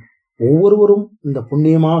 நாம் ஒவ்வொருவரும் இந்த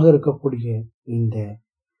புண்ணியமாக இருக்கக்கூடிய இந்த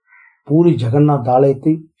பூரி ஜெகநாத்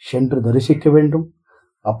ஆலயத்தை சென்று தரிசிக்க வேண்டும்.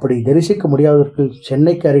 அப்படி தரிசிக்க முடியாதவர்கள்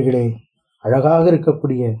சென்னைக்கு அருகிலே அழகாக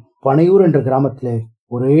இருக்கக்கூடிய பனையூர் என்ற கிராமத்திலே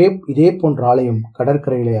இதே போன்ற ஆலயம்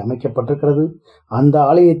கடற்கரையிலே அமைக்கப்பட்டிருக்கிறது. அந்த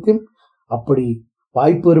ஆலயத்தில் அப்படி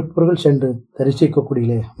வாய்ப்பு இருப்பவர்கள் சென்று தரிசிக்கக்கூடிய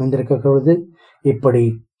அமைந்திருக்கிறது. இப்படி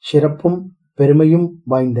சிறப்பும் பெருமையும்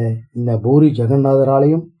வாய்ந்த இந்த பூரி ஜெகநாதர்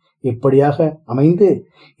ஆலயம் இப்படியாக அமைந்து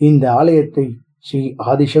இந்த ஆலயத்தை ஸ்ரீ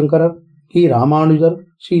ஆதிசங்கரர், ஸ்ரீ ராமானுஜர்,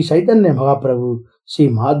 ஸ்ரீ சைதன்ய மகாபிரபு, ஸ்ரீ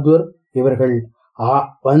மாத்வர் இவர்கள்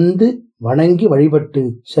வந்து வணங்கி வழிபட்டு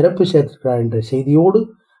சிறப்பு சேர்த்திருக்கிறார் என்ற செய்தியோடு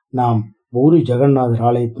நாம் பூரி ஜெகநாதர்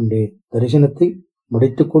ஆலயத்தினுடைய தரிசனத்தை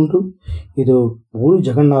முடித்துக்கொண்டு, இது பூரி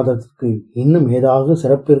ஜெகநாதருக்கு இன்னும் ஏதாவது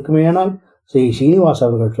சிறப்பு இருக்குமேயானால் ஸ்ரீ ஸ்ரீனிவாஸ்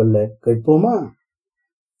அவர்கள் சொல்ல கேட்போமா?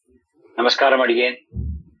 நமஸ்காரம் அடியேன்.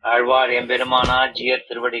 ஆழ்வார் எம்பெருமானார் ஜியர்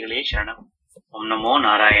திருவடிகளே சரணம். ஓம் நமோ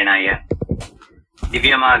நாராயணாய.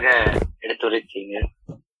 திவ்யமாக எடுத்துரைத்தீங்க.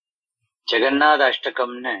 ஜெகநாத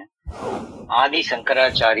அஷ்டகம்னு ஆதி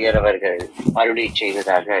சங்கராச்சாரியர் அவர்கள் மறுபடி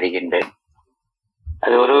செய்ததாக அறிகின்றேன்.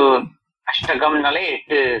 அது ஒரு அஷ்டகம்னாலே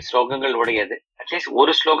 8 ஸ்லோகங்கள் உடையது. அட்லீஸ்ட்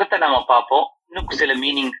ஒரு ஸ்லோகத்தை நாம பார்ப்போம். இன்னும் சில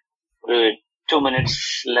மீனிங் ஒரு 2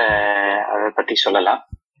 மினிட்ஸ்ல அதை பத்தி சொல்லலாம்.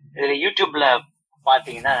 இதுல யூடியூப்ல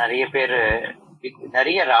பாத்தீங்கன்னா நிறைய பேர்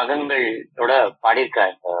நிறைய ராகங்களோட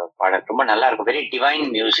பாடியிருக்காரு. பாட ரொம்ப நல்லா இருக்கும். Very divine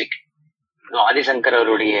music.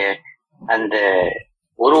 ஆதிசங்கரருடைய அந்த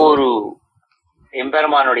ஒரு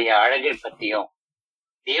எம்பெருமானுடைய அழகை பற்றியும்,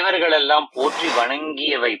 தேவர்கள் எல்லாம் போற்றி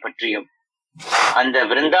வணங்கியவை பற்றியும், அந்த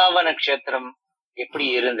விருந்தாவன கஷேத்திரம் எப்படி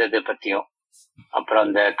இருந்தது பற்றியும், அப்புறம்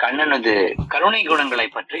அந்த கண்ணனது கருணை குணங்களை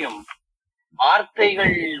பற்றியும்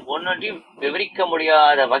வார்த்தைகள் ஒன்னொன்றையும் விவரிக்க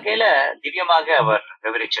முடியாத வகையில திவ்யமாக அவர்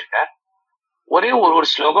விவரிச்சிருக்கார். ஒரே ஒரு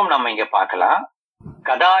ஸ்லோகம் நம்ம இங்க பார்க்கலாம்.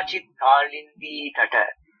 கதாச்சித் காளிந்தி தட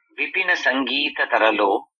விபின சங்கீத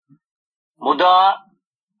தரலோ முதா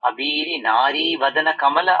அபீரி நாரி வதன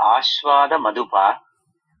கமல ஆஸ்வாத மதுபா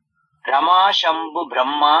ரமா சம்பு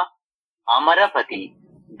பிரம்மா அமரபதி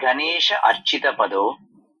கணேஷ அர்ச்சித பதோ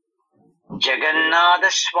ஜெகநாத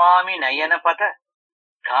சுவாமி நயனபத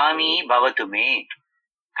காமி பவதுமே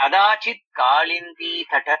கதாச்சித் காளிந்தி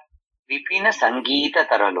தட விபின சங்கீத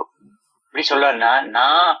தரலோ. இப்படி சொல்றாருன்னா,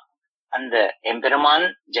 நான் அந்த எம்பெருமான்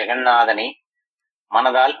ஜெகநாதனை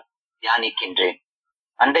மனதால் தியானிக்கின்றேன்.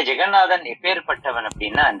 அந்த ஜெகநாதன் எப்பேற்பட்டவன்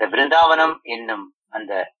அப்படின்னா, அந்த பிருந்தாவனம் என்னும்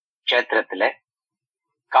அந்த கஷேத்திரத்துல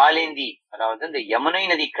காளிந்தி, அதாவது இந்த யமுனை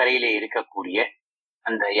நதி கரையில இருக்கக்கூடிய,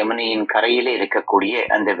 அந்த யமுனையின் கரையில இருக்கக்கூடிய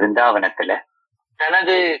அந்த பிருந்தாவனத்துல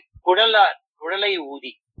தனது குழலை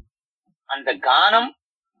ஊதி அந்த கானம்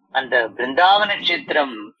அந்த பிருந்தாவன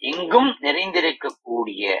கஷேத்திரம் எங்கும்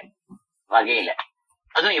நிறைந்திருக்கக்கூடிய வகையில,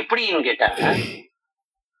 அதுவும் எப்படின்னு கேட்டா,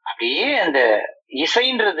 அப்படியே அந்த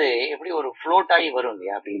இசைன்றது எப்படி ஒரு ஃப்ளோட் ஆகி வரும்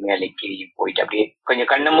இல்லையா, அப்படி மேலைக்கு போயிட்டு அப்படியே கொஞ்சம்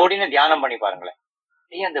கண்ணு மூடின்னு தியானம் பண்ணி பாருங்களேன்.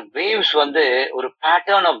 அந்த வேவ்ஸ் ஒரு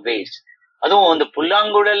பேட்டர்ன் ஆஃப் வேவ்ஸ். அதுவும் அந்த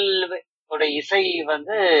புல்லாங்குழல் இசை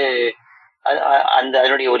அந்த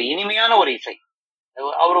அதனுடைய ஒரு இனிமையான ஒரு இசை,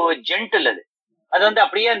 ஒரு ஜென்டில். அது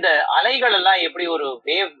அப்படியே அந்த அலைகள் எல்லாம் எப்படி ஒரு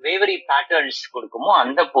வேவரி பேட்டர்ன்ஸ் கொடுக்குமோ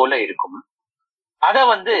அந்த போல இருக்கும். அத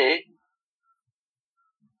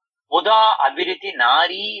முதா அபிருத்தி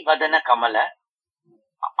நாரி வதன கமல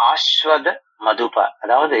ஆஸ்வத மதுபா,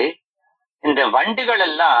 அதாவது இந்த வண்டுகள்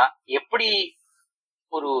எல்லாம் எப்படி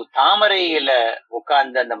ஒரு தாமரையில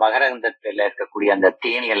உட்கார்ந்து அந்த மகரந்தத்துல இருக்கக்கூடிய அந்த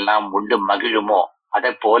தேனி எல்லாம் உண்டு மகிழுமோ,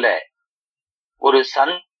 அதை போல ஒரு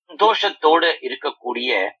சந்தோஷத்தோடு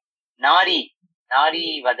இருக்கக்கூடிய நாரி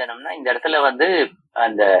வதனம்னா இந்த இடத்துல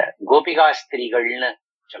அந்த கோபிகா ஸ்திரீகள்னு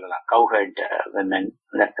சொல்லலாம், கௌஹர்ட் விமன்.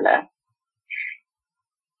 இந்த இடத்துல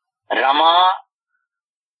ரமா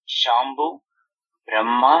சாம்பு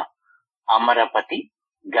பிரம்மா அமரபதி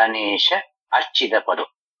கணேஷ அர்ச்சித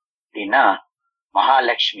பதம் அப்படின்னா,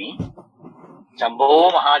 மகாலட்சுமி, சம்போ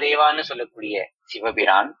மகாதேவான்னு சொல்லக்கூடிய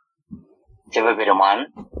சிவபெருமான்,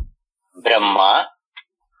 பிரம்மா,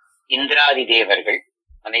 இந்திராதி தேவர்கள்,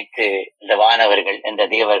 அனைத்து இந்த வானவர்கள், இந்த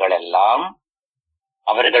தேவர்கள் எல்லாம்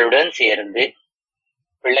அவர்களுடன் சேர்ந்து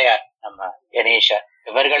பிள்ளையார் நம்ம கணேசர்,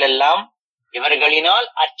 இவர்கள் எல்லாம் இவர்களினால்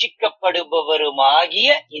அர்ச்சிக்கப்படுபவருமாகிய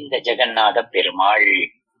இந்த ஜெகநாத பெருமாள்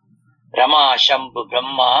ரமா சம்பு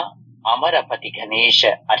பிரம்மா அமரபதி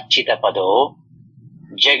கணேஷ அர்ச்சித பதோ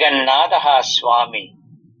ஜெகநாதஹா சுவாமி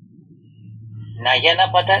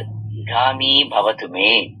நயனபத காமி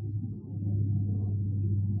பவதுமே.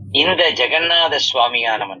 இந்த ஜெகநாத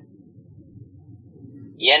சுவாமியானவன்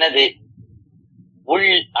எனது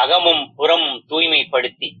உள் அகமும் புறமும்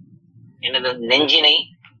தூய்மைப்படுத்தி, எனது நெஞ்சினை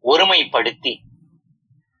ஒருமைப்படுத்தி,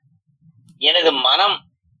 எனது மனம்,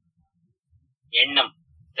 எண்ணம்,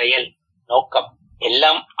 செயல், நோக்கம்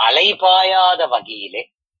எல்லாம் அலைபாயாத வகையிலே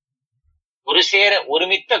ஒரு சேர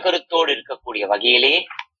ஒருமித்த கருத்தோடு இருக்கக்கூடிய வகையிலே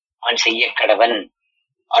அவன் செய்ய கடவன்,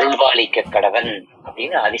 அருள்பாலிக்க கடவன்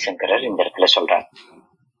அப்படின்னு ஆதிசங்கரர் இந்த இடத்துல சொல்றார்.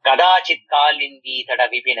 கதாச்சித் காலிந்தி தட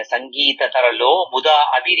விபின சங்கீத தரலோ முதா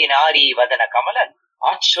அபிரி நாரி வதன கமல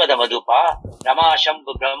ஆஸ்வத மதுபா ரமா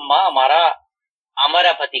சம்பு பிரம்மா மரா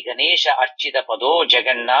அமரபதி கணேஷ அர்ச்சித பதோ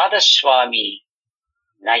ஜெகநாத சுவாமி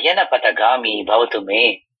நயனபத காமி பவதுமே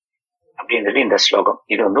அப்படின்றது இந்த ஸ்லோகம்.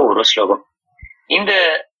 இது ஒரு ஸ்லோகம். இந்த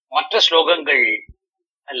மற்ற ஸ்லோகங்கள்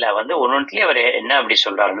அல்ல ஒன்னொன்னுலயே அவர் என்ன அப்படி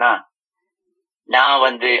சொல்றாருன்னா, நான்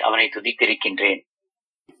அவனை துதித்திருக்கின்றேன்,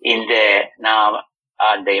 நான்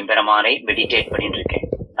அந்த எம்பெருமானை மெடிடேட் பண்ணிட்டு இருக்கேன்.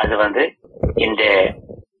 அது இந்த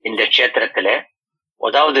இந்த கஷேத்திரத்துல,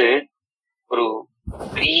 அதாவது ஒரு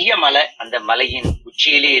பெரிய மலை, அந்த மலையின்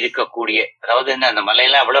உச்சியிலே இருக்கக்கூடிய, அதாவது அந்த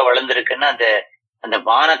மலையெல்லாம் எவ்வளவு வளர்ந்துருக்குன்னா அந்த அந்த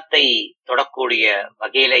வானத்தை தொடக்கூடிய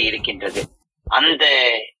வகையில இருக்கின்றது. அந்த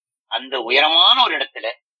அந்த உயரமான ஒரு இடத்துல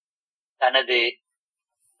தனது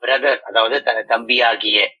பிரதர், அதாவது தனது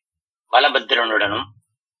தம்பியாகிய பலபத்ரனுடனும்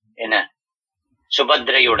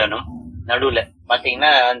சுபத்ரையுடனும் நடுவுல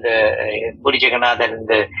பாத்தீங்கன்னா அந்த புரி ஜெகநாதர்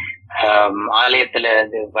இந்த ஆலயத்துல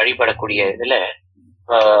வழிபடக்கூடிய இதுல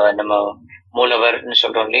நம்ம மூலவர்னு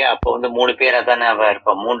சொல்றோம் இல்லையா, அப்போ 3 பேரா தானே அவ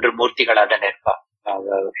இருப்பா, 3 மூர்த்திகளா தானே இருப்பா.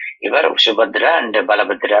 இவர் சுபத்ரா அண்ட்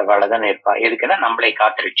பலபத்ராவால தானே இருப்பா. எதுக்குன்னா நம்மளை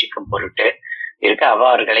காத்திருட்சிக்கும் பொருட்டு இருக்க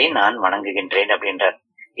அவர்களை நான் வணங்குகின்றேன் அப்படின்றார்.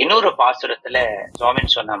 இன்னொரு பாசுரத்துல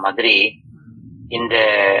சுவாமின் சொன்ன மாதிரி இந்த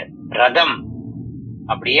ரதம்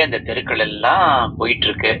அப்படியே அந்த தெருக்கள் எல்லாம் போயிட்டு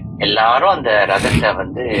இருக்கு. எல்லாரும் அந்த ரதத்தை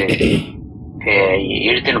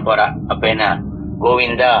இழுத்துன்னு போறா. அப்ப என்ன,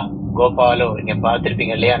 கோவிந்தா கோபாலோ, நீங்க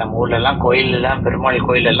பார்த்திருப்பீங்க இல்லையா, நம்ம ஊர்ல எல்லாம் கோயில் எல்லாம், பெருமாள்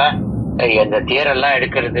கோயில் எல்லாம் அந்த தேரெல்லாம்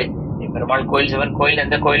எடுக்கிறது. பெருமாள் கோயில், சிவன் கோயில்,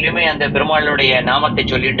 எந்த கோயிலுமே அந்த பெருமாளுடைய நாமத்தை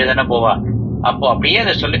சொல்லிட்டு தானே போவா. அப்போ அப்படியே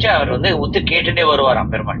அதை சொல்லிச்சு அவர் உத்து கேட்டுட்டே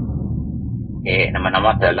வருவாராம் பெருமாள். நம்ம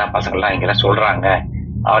நமத்த எல்லாம் பசங்க எல்லாம் இங்கெல்லாம் சொல்றாங்க,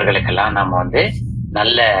 அவர்களுக்கெல்லாம் நம்ம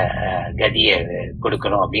நல்ல கதியை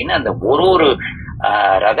கொடுக்கணும் அப்படின்னு அந்த ஒரு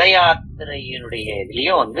ரத யாத்திரையினுடைய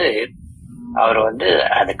இதுலயும் அவர்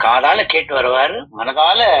அது காதால கேட்டு வருவாரு,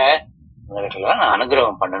 மனதால நான்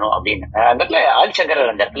அனுகிரகம் பண்ணணும் அப்படின்னு. அந்த இடத்துல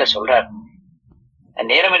ஆதிசங்கரர் அந்த இடத்துல சொல்றாரு.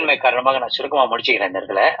 நேரமின்மை காரணமாக நான் சுருக்கமா முடிச்சுக்கிறேன் இந்த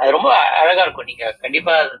இடத்துல. அது ரொம்ப அழகா இருக்கும். நீங்க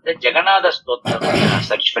கண்டிப்பா ஜெகநாத ஸ்தோத்திரம்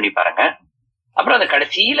சர்ச் பண்ணி பாருங்க. அப்புறம் அந்த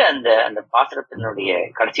கடைசியில அந்த அந்த பாசுரத்தினுடைய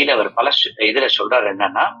கடைசியில அவர் பல இதுல சொல்றாரு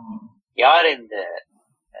என்னன்னா, யார் இந்த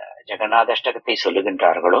ஜெகநாத அஷ்டகத்தை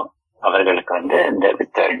சொல்லுகின்றார்களோ அவர்களுக்கு இந்த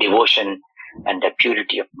with devotion and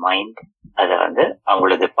purity of mind, அத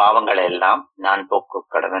அவங்களது பாவங்களை எல்லாம் நான்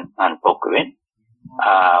கடவன், நான் போக்குவேன்,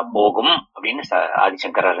 போகும் அப்படின்னு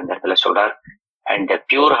ஆதிசங்கரர் இந்த இடத்துல சொல்றார். அண்ட்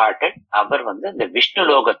பியூர் ஹார்ட்டட் அவர் இந்த விஷ்ணு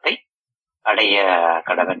லோகத்தை அடைய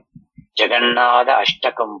கடவன். ஜெகநாத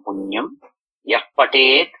அஷ்டகம் புண்ணியம்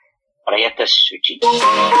எப்பட்டேத் பிரயத்த சுச்சி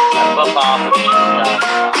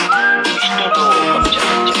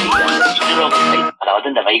அதாவது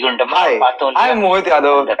இந்த Vaikuntham. I am Mohit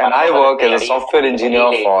Yadav and I work as a software engineer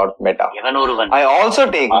for Meta. I also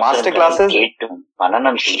take master classes.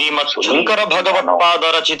 Srimad Sankara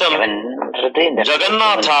Bhagavatpada ரச்சிதம்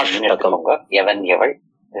ஜகநாதாஷ்டகம். எவன் எவள்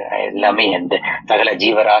எல்லாமே எந்த சகல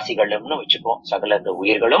ஜீவராசிகளும்னு வச்சுப்போம், சகல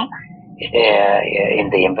உயிர்களும்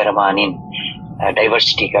இந்த எம்பெருமானின்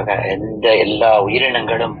டைவர்சிட்டிக்காக எல்லா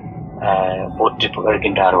உயிரினங்களும் போற்றி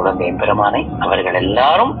புகழ்கின்றாரோட அந்த எம்பெருமானை அவர்கள்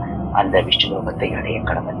எல்லாரும் அந்த விஷ்ணு லோகத்தை அடைய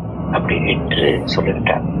கடமை அப்படி என்று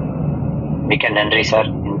சொல்லிவிட்டார். மிக்க நன்றி சார்.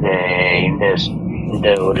 இந்த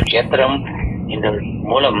ஒரு கஷேத்திரம், இந்த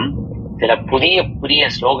மூலம் சில புதிய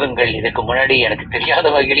ஸ்லோகங்கள் இதுக்கு முன்னாடி எனக்கு தெரியாத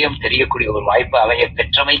வகையிலும் தெரியக்கூடிய ஒரு வாய்ப்பு அவைய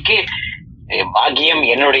பெற்றமைக்கு பாக்கியம்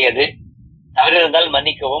என்னுடையது. தவறு இருந்தால்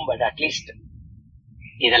மன்னிக்கவும். பட் அட்லீஸ்ட்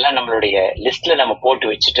இதெல்லாம் நம்மளுடைய லிஸ்ட்ல நம்ம போட்டு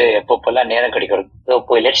வச்சுட்டு எப்பப்பெல்லாம் நேரம் கிடைக்கிறோம்,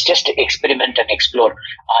 let's just experiment and explore.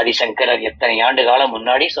 ஆதிசங்கரர் எத்தனை ஆண்டு காலம்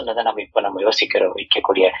முன்னாடி சொன்னதை நம்ம யோசிக்கிற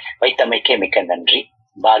வைக்கக்கூடிய வைத்தமைக்கே மிக்க நன்றி.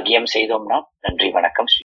 பாக்கியம் செய்தோம் நாம். நன்றி,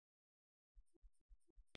 வணக்கம்.